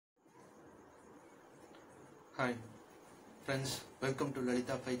Hi friends, welcome to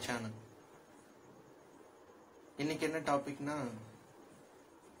Lalita 5 channel. இன்னைக்கு என்ன டாபிக்னா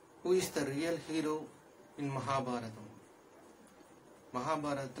who is the real hero in Mahabharatam?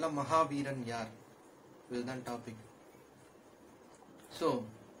 மகாபாரதத்துல மகாவீரன் யார்? இதுதான் டாபிக். ஸோ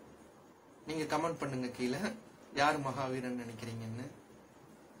நீங்க கமெண்ட் பண்ணுங்க கீழே யார் மகாவீரன் நினைக்கிறீங்கன்னு.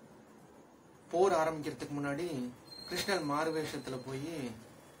 போர் ஆரம்பிக்கிறதுக்கு முன்னாடி கிருஷ்ணன் மாறுவேஷத்துல போய்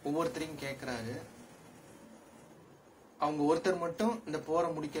ஒவ்வொருத்தரையும் கேட்கிறாரு. அவங்க ஒருத்தர் மட்டும் இந்த போரை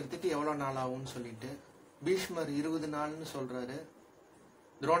முடிக்கிறதுக்கு எவ்வளவு நாள் ஆகும்னு சொல்லிட்டு, பீஷ்மர் 20 நாள்னு சொல்றாரு,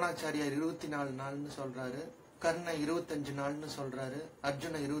 துரோணாச்சாரியார் 24 நாள்னு சொல்றாரு, கர்ண 25 நாள்னு சொல்றாரு,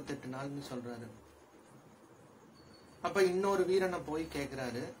 அர்ஜுன 28 நாள்னு சொல்றாரு. அப்ப இன்னொரு வீரனை போய்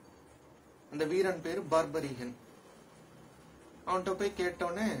கேக்குறாரு. அந்த வீரன் பேரு பார்பரிகன். அவன்கிட்ட போய்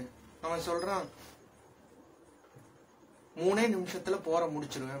கேட்டோன்னே அவன் சொல்றான், 3 நிமிஷத்துல போரை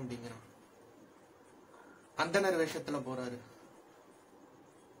முடிச்சிருவேன் அப்படிங்கிறான். அந்தனர் வேஷத்துல போறாரு.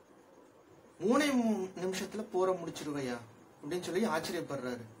 3 நிமிஷத்துல போரை முடிச்சிருவையா அப்படின்னு சொல்லி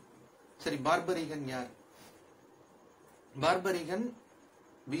ஆச்சரியப்படுறாரு. சரி, பார்பரிகன் யார்? பார்பரிகன்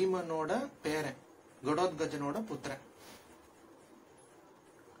பீமனோட பேரன், கடோத்கஜனோட புத்திரன்.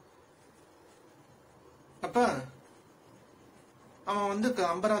 அப்ப அவன்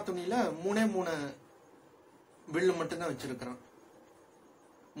அம்பரா துணியில 3 வில்லு மட்டும்தான் வச்சிருக்கான்.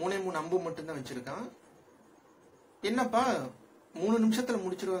 3 அம்பு மட்டும்தான் வச்சிருக்கான். என்னப்பா 3 நிமிஷத்துல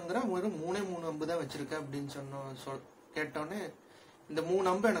முடிச்சிருவாங்கிற, வெறும் 3 அம்பு தான் வச்சிருக்க அப்படின்னு கேட்டோன்னே, இந்த 3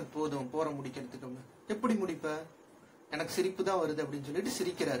 அம்பு எனக்கு போதும் போற முடிக்கிறதுக்கு. எப்படி முடிப்ப? எனக்கு சிரிப்பு தான் வருது அப்படின்னு சொல்லிட்டு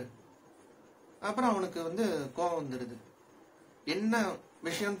சிரிக்கிறாரு. அப்புறம் அவனுக்கு கோபம் வந்துடுது. என்ன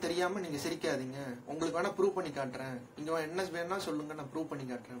விஷயம் தெரியாம நீங்க சிரிக்காதீங்க, உங்களுக்கு வேணா ப்ரூவ் பண்ணி காட்டுறேன், இங்க என்ன வேணா சொல்லுங்க, நான் ப்ரூவ் பண்ணி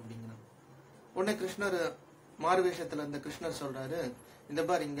காட்டுறேன் அப்படிங்கிறான். உடனே கிருஷ்ணர் மாறுவேஷத்துல இருந்த கிருஷ்ணர் சொல்றாரு, இந்த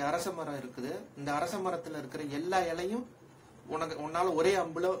பார், இங்க அரச மரம் இருக்குது, இந்த அரச மரத்துல இருக்கிற எல்லா இலையும் உன்னால ஒரே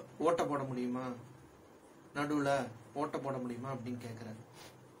அம்புல ஓட்ட போட முடியுமா, நடுவுல ஓட்ட போட முடியுமா அப்படின்னு கேக்குறாரு.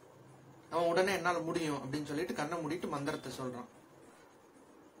 அவன் உடனே என்னால முடியும் அப்படின்னு சொல்லிட்டு கண்ணை மூடிட்டு மந்திரத்தை சொல்றான்.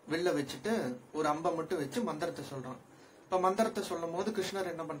 வெளில வச்சுட்டு ஒரு அம்பை மட்டும் வச்சு மந்திரத்தை சொல்றான். இப்ப மந்திரத்தை சொல்லும் போது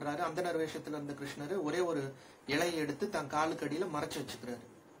கிருஷ்ணர் என்ன பண்றாரு, அந்தனர் வேஷத்துல இருந்த கிருஷ்ணர் ஒரே ஒரு இலையை எடுத்து தன் காலுக்கு அடியில மறைச்சு வச்சுக்கிறாரு.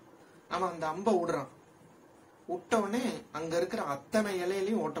 அவன் அந்த அம்பை விடுறான். விட்டவனே அங்க இருக்கிற அத்தனை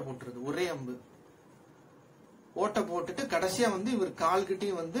இலையிலையும் ஓட்ட போட்டுருது, ஒரே அம்பு. ஓட்ட போட்டுட்டு கடைசியா இவர்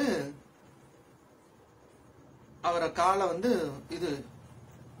கால்கிட்டையும் அவரை காலை இது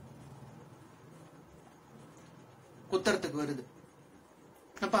குத்துறதுக்கு வருது.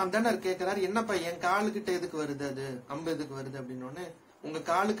 அப்ப அந்தனர் கேக்குறாரு, என்னப்பா என் காலுகிட்ட எதுக்கு வருது, அது அம்பு எதுக்கு வருது அப்படின்னு. உங்க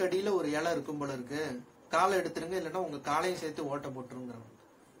காலுக்கு அடியில ஒரு இலை இருக்கும் போல இருக்கு, காலை எடுத்துருங்க, இல்லைன்னா உங்க காலையும் சேர்த்து ஓட்ட போட்டுருங்கிறான்.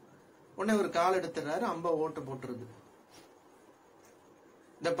 உடனே ஒரு கால் எடுத்துறாரு, அம்ப ஓட்ட போட்டுருது.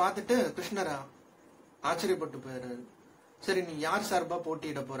 இத பார்த்துட்டு கிருஷ்ணரா ஆச்சரியப்பட்டு போயிடுறாரு. சரி, நீ யார் சார்பா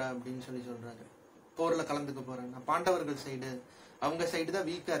போட்டியிட போற அப்படின்னு சொல்றாரு. போர்ல கலந்துக்க போறேன், நான் பாண்டவர்கள் சைடு, அவங்க சைடு தான்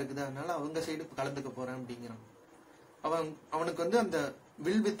வீக்கா இருக்குது, அதனால அவங்க சைடு கலந்துக்க போறேன் அப்படிங்கிறான். அவனுக்கு அந்த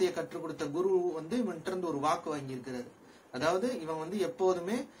வில் வித்தையை கற்றுக் கொடுத்த குரு இவன்கிட்ட இருந்து ஒரு வாக்கு வாங்கி இருக்கிறாரு. அதாவது இவன்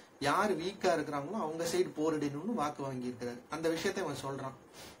எப்போதுமே யாரு வீக்கா இருக்கிறாங்களோ அவங்க சைடு போரிடணும்னு வாக்கு வாங்கி இருக்கிறாரு. அந்த விஷயத்த இவன் சொல்றான்.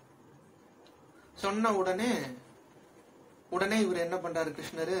 சொன்ன உடனே இவர் என்ன பண்றாரு,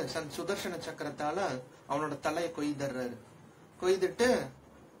 கிருஷ்ணரு சுதர்சன சக்கரத்தால அவனோட தலையை கொய்தர்றாரு. கொய்துட்டு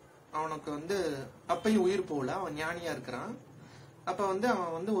அவனுக்கு அப்பயும் உயிர் போல, அவன் ஞானியா இருக்கிறான். அப்ப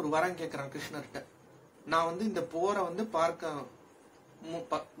அவன் ஒரு வரம் கேட்கிறான் கிருஷ்ணர்கிட்ட. நான் இந்த போரை பார்க்க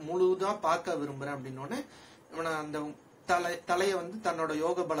முழுதா பார்க்க விரும்புறேன் அப்படின்னு. இவனை அந்த தலைய தன்னோட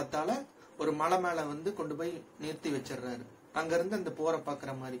யோக பலத்தால ஒரு மலை மேல கொண்டு போய் நிறுத்தி வச்சிடுறாரு. அங்க இருந்து அந்த போரை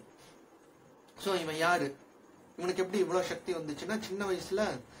பாக்குற மாதிரி. சோ இவன் யாரு, இவனுக்கு எப்படி இவ்வளவு சக்தி வந்துச்சுன்னா, சின்ன வயசுல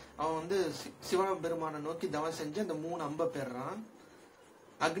அவன் சிவபெருமானை நோக்கி தவம் செஞ்சு அந்த 3 அம்பை பெறான்.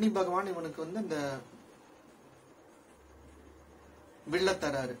 அக்னி பகவான் இவனுக்கு அந்த வில்ல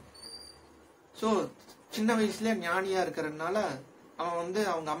தராரு. சோ சின்ன வயசுல ஞானியா இருக்கிறதுனால அவன்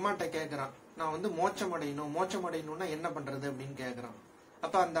அவங்க அம்மாட்ட கேக்குறான், நான் மோட்சம் அடையணும்னா என்ன பண்றது அப்படின்னு கேக்குறான்.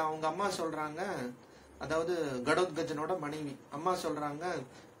 அப்ப அவங்க அம்மா சொல்றாங்க, அதாவது கடோத்கஜனோட மனைவி அம்மா சொல்றாங்க,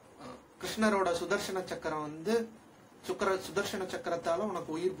 கிருஷ்ணரோட சுதர்சன சக்கரம் சுதர்சன சக்கரத்தால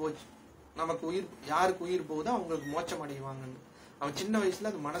உனக்கு உயிர் போச்சு, நமக்கு உயிர் யாருக்கு உயிர் போகுதோ அவங்களுக்கு மோட்சம் அடைவாங்கன்னு. அவன் சின்ன வயசுல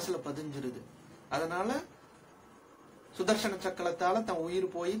அது மனசுல பதிஞ்சிருது. அதனால சுதர்சன சக்கரத்தால தான் உயிர்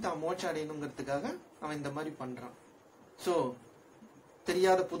போய் தான் மோட்சம் அடையணுங்கிறதுக்காக அவன் இந்த மாதிரி பண்றான். சோ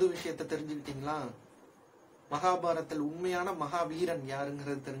தெரியாத புது விஷயத்த தெரிஞ்சுக்கிட்டீங்களா? மகாபாரதத்தில் உண்மையான மகாவீரன்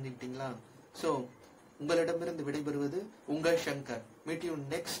யாருங்கிறது தெரிஞ்சுக்கிட்டீங்களா? சோ உங்களிடமிருந்து விடைபெறுவது உங்கள் Shankar. Meet you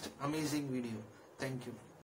next amazing video. Thank you.